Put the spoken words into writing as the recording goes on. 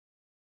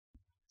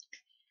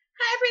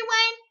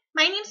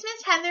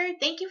Heather.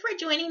 Thank you for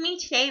joining me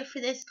today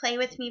for this Play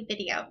With Me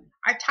video.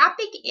 Our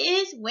topic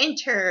is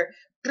winter.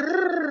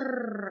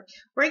 Brrr.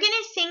 We're going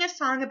to sing a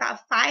song about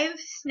 5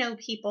 snow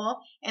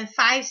people and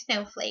 5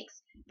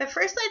 snowflakes. But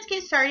first, let's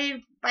get started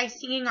by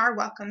singing our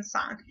welcome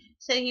song.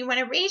 So you want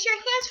to raise your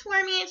hands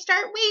for me and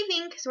start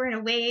waving because we're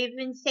going to wave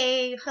and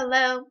say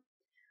hello.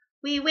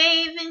 We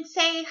wave and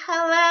say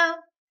hello.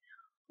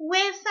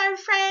 With our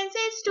friends,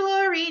 it's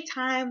story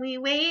time. We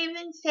wave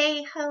and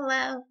say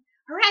hello.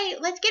 All right,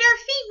 let's get our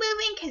feet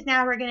moving because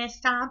now we're going to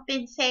stomp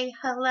and say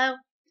hello.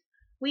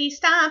 We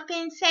stomp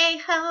and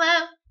say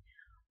hello.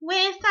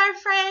 With our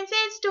friends,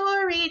 it's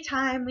story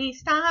time. We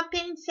stomp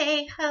and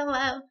say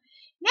hello.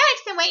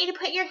 Next, I want you to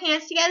put your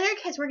hands together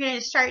because we're going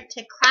to start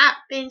to clap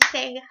and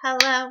say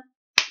hello.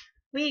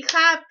 We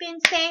clap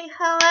and say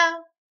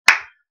hello.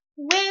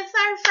 With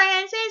our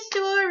friends, it's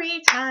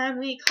story time.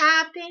 We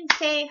clap and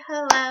say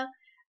hello.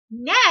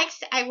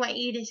 Next, I want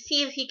you to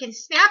see if you can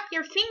snap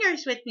your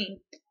fingers with me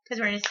because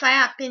we're going to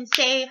slap and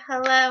say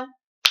hello.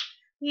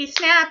 We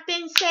snap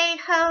and say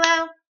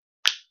hello.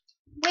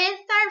 With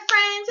our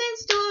friends,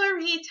 it's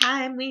story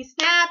time. We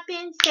snap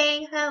and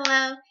say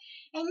hello.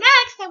 And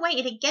next, I want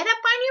you to get up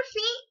on your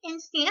feet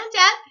and stand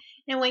up.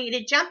 And I want you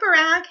to jump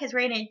around because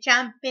we're going to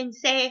jump and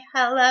say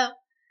hello.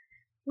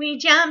 We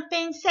jump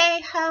and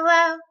say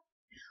hello.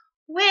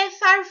 With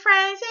our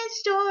friends, it's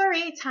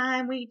story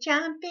time. We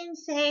jump and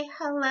say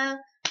hello.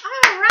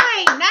 All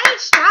right,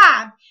 nice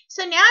job.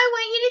 So now I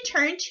want you to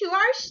turn to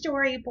our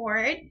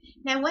storyboard,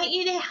 and I want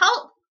you to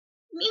help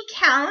me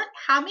count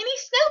how many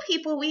snow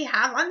people we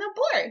have on the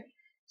board.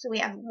 So we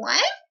have 1,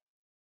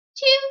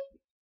 2,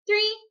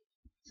 3,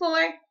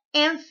 4,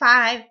 and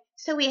 5.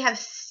 So we have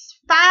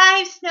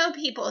 5 snow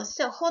people.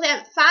 So hold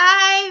up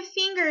 5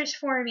 fingers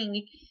for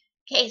me.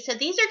 Okay, so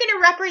these are going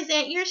to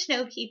represent your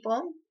snow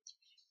people.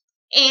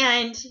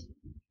 And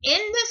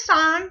in the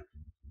song,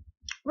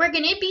 we're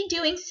going to be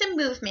doing some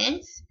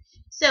movements.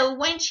 So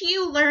once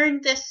you learn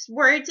the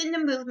words and the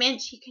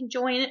movements, you can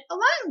join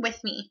along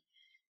with me.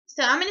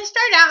 So I'm going to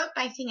start out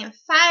by singing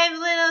 5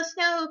 little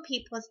snow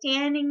people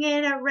standing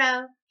in a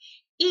row.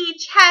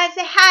 Each has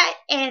a hat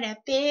and a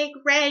big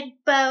red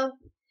bow.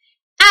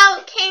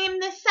 Out came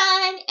the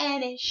sun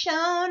and it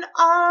shone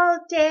all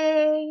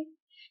day.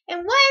 And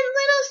one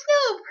little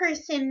snow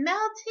person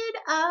melted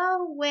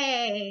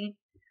away.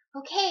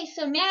 Okay,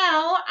 so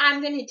now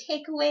I'm going to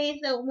take away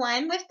the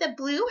one with the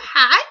blue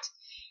hat.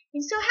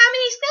 And so how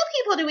many snow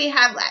people do we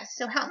have left?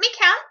 So help me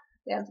count.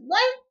 We have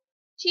 1,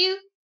 2,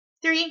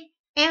 3,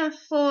 and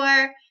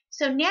 4.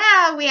 So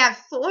now we have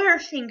 4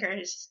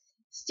 fingers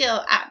still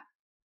up.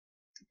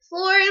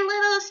 4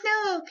 little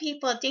snow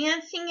people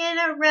dancing in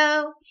a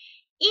row.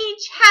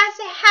 Each has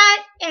a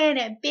hat and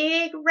a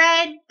big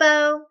red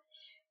bow.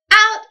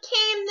 Out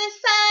came the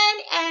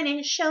sun and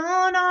it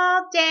shone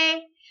all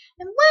day.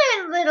 And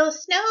one little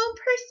snow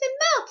person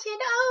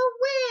melted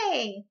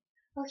away.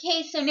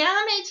 Okay, so now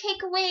I'm going to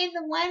take away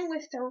the one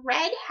with the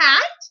red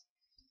hat.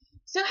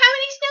 So how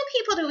many snow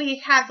people do we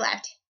have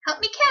left? Help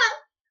me count.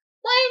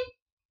 1,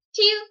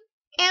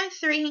 2, and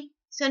 3.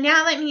 So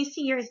now let me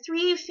see your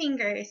 3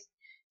 fingers.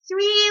 3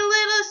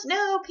 little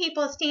snow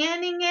people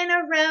standing in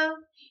a row.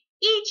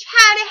 Each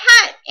had a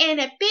hat and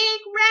a big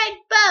red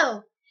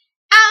bow.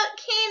 Out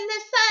came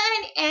the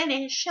sun and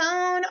it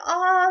shone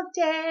all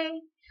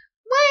day.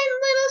 One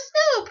little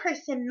snow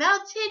person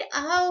melted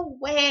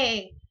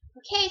away.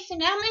 Okay, so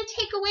now I'm going to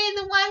take away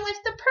the one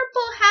with the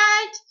purple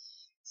hat.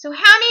 So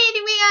how many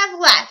do we have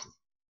left?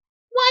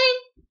 1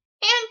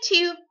 and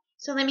 2.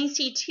 So let me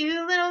see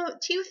 2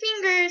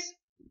 fingers.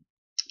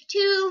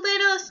 2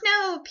 little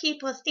snow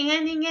people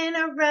standing in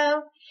a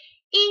row.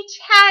 Each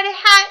had a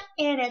hat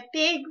and a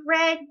big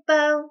red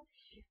bow.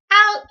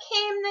 Out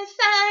came the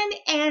sun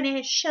and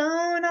it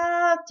shone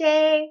all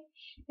day.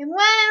 And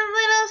one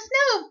little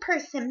snow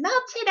person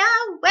melted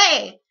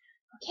away.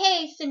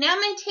 Okay, so now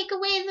I'm going to take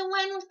away the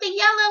one with the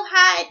yellow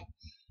hat.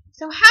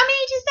 So how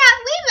many does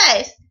that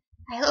leave us?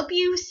 I hope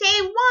you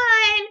say 1.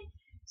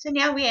 So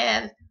now we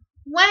have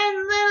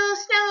 1 little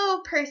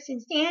snow person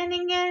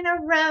standing in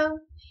a row.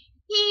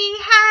 He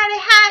had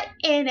a hat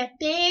and a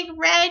big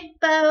red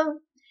bow.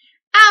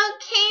 Out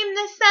came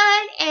the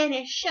sun and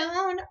it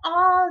shone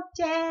all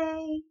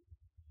day.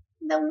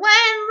 The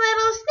one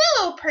little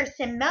snow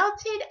person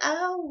melted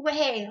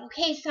away.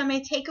 Okay, so I'm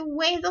going to take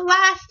away the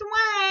last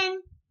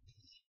one.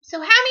 So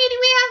how many do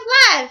we have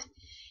left?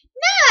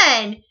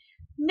 None.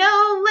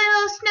 No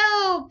little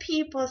snow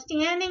people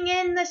standing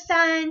in the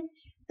sun.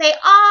 They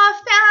all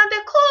found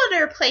a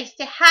colder place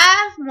to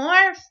have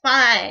more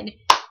fun.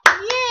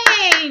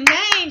 Yay,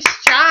 nice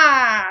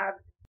job.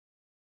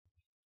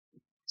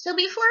 So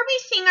before we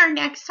sing our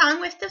next song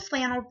with the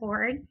flannel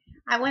board,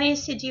 I want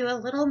us to do a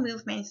little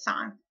movement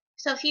song.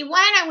 So if you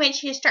want, I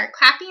want you to start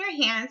clapping your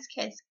hands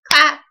because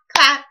clap,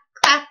 clap,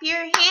 clap your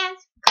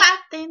hands. Clap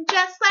them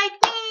just like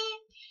me.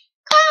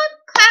 Clap,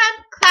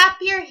 clap, clap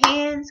your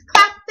hands.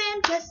 Clap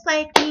them just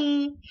like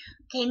me.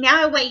 Okay,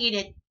 now I want you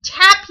to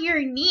tap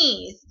your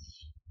knees.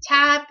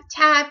 Tap,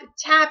 tap,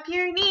 tap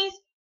your knees.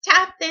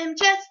 Tap them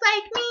just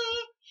like me.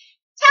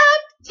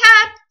 Tap,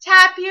 tap,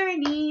 Tap your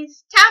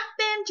knees, tap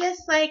them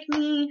just like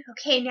me.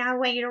 Okay, now I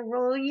want you to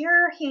roll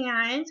your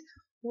hands.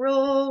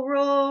 Roll,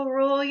 roll,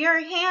 roll your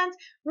hands.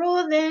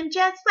 Roll them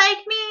just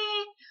like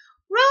me.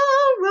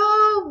 Roll,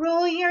 roll,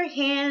 roll your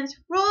hands.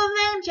 Roll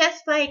them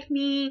just like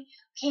me.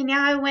 Okay,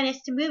 now I want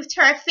us to move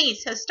to our feet.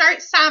 So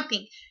start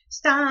stomping.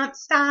 Stomp,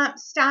 stomp,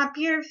 stomp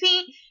your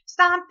feet.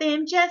 Stomp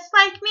them just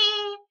like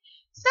me.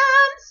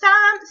 Stomp,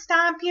 stomp,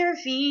 stomp your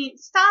feet.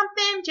 Stomp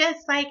them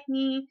just like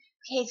me.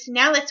 Okay, so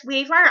now let's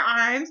wave our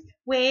arms.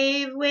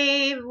 Wave,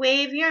 wave,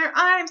 wave your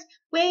arms.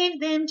 Wave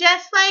them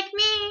just like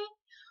me.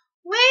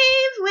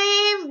 Wave,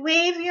 wave,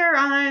 wave your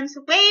arms.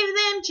 Wave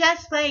them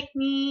just like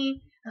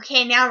me.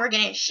 Okay, now we're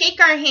going to shake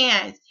our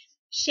hands.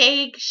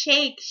 Shake,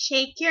 shake,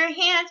 shake your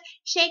hands.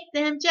 Shake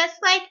them just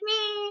like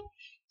me.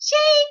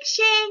 Shake,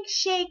 shake,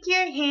 shake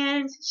your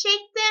hands.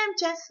 Shake them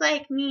just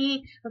like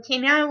me. Okay,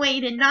 now I want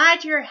you to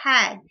nod your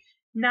head.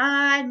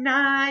 Nod,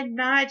 nod,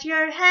 nod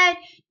your head.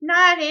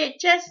 Nod it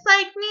just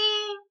like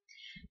me.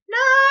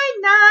 Nod,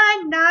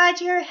 nod,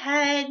 nod your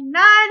head.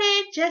 Nod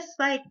it just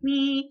like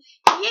me.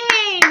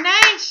 Yay,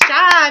 nice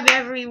job,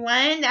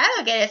 everyone.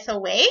 That'll get us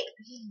awake.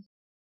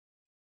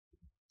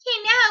 Okay,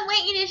 now I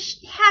want you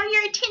to have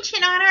your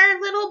attention on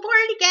our little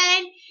board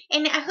again.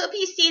 And I hope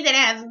you see that I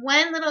have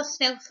one little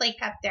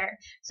snowflake up there.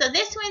 So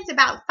this one's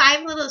about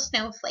 5 little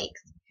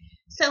snowflakes.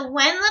 So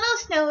one little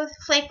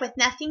snowflake with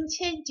nothing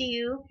to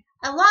do.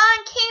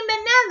 Along came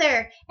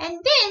another. And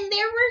then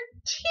there were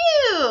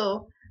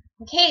 2.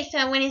 Okay, so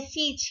I want to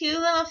see 2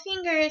 little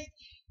fingers.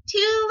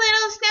 2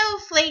 little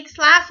snowflakes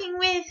laughing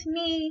with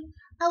me.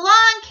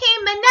 Along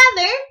came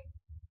another.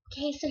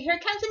 Okay, so here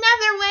comes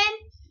another one.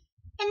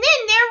 And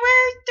then there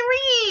were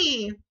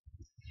 3.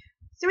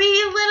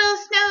 3 little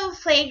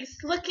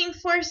snowflakes looking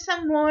for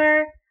some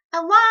more.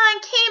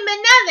 Along came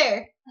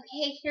another.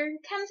 Okay, here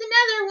comes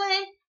another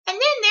one. And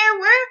then there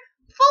were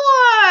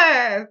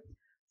 4.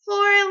 4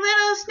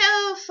 little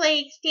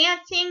snowflakes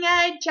dancing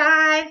a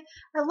jive.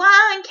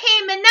 Along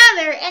came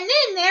another. And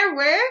then there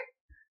were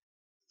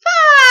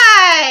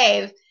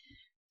 5.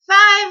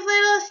 5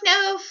 little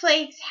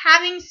snowflakes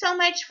having so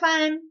much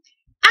fun.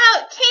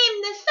 Out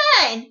came the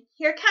sun.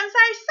 Here comes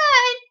our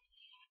sun.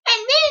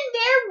 And then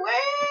there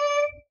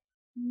were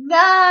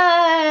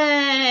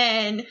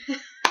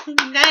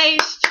none.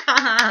 Nice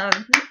job.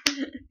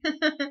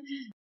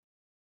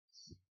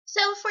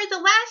 So for the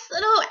last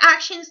little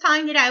action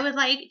song that I would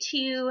like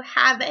to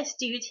have us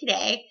do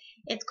today,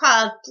 it's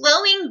called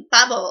Blowing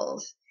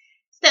Bubbles.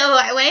 So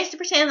I want us to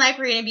pretend like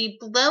we're going to be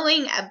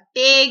blowing a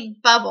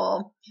big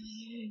bubble.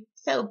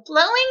 So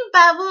blowing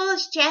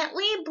bubbles,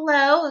 gently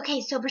blow.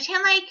 Okay, so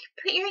pretend like,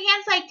 put your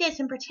hands like this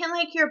and pretend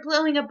like you're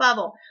blowing a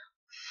bubble.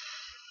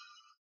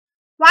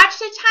 Watch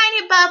the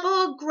tiny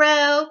bubble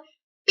grow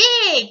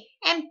big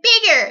and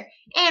bigger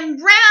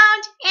and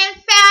round and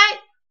fat,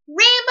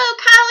 rainbow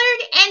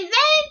colored, and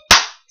then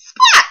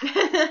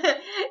splat.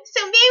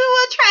 So maybe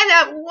we'll try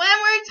that one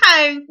more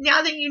time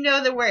now that you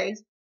know the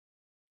words.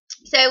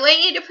 So I want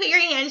you to put your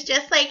hands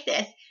just like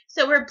this.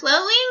 So we're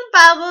blowing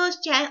bubbles,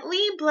 gently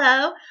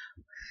blow.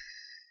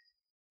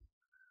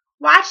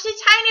 Watch the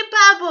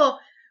tiny bubble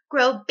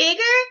grow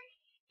bigger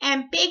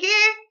and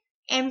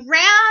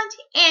round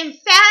and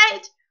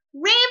fat,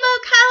 rainbow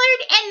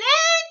colored, and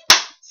then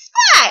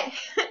splat.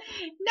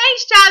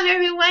 Nice job,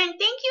 everyone.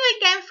 Thank you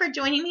again for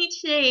joining me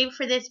today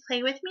for this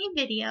Play With Me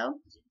video.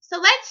 So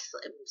let's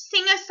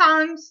sing a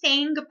song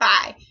saying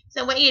goodbye.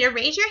 So I want you to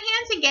raise your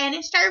hands again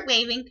and start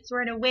waving because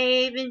we're going to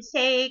wave and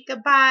say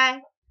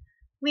goodbye.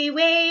 We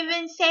wave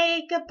and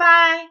say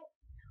goodbye.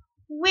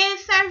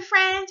 With our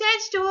friends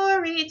at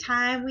story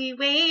time, we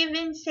wave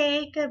and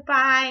say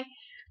goodbye.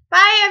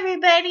 Bye,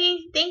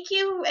 everybody. Thank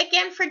you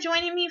again for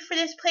joining me for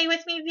this Play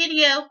With Me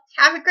video.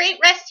 Have a great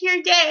rest of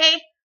your day.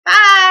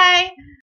 Bye.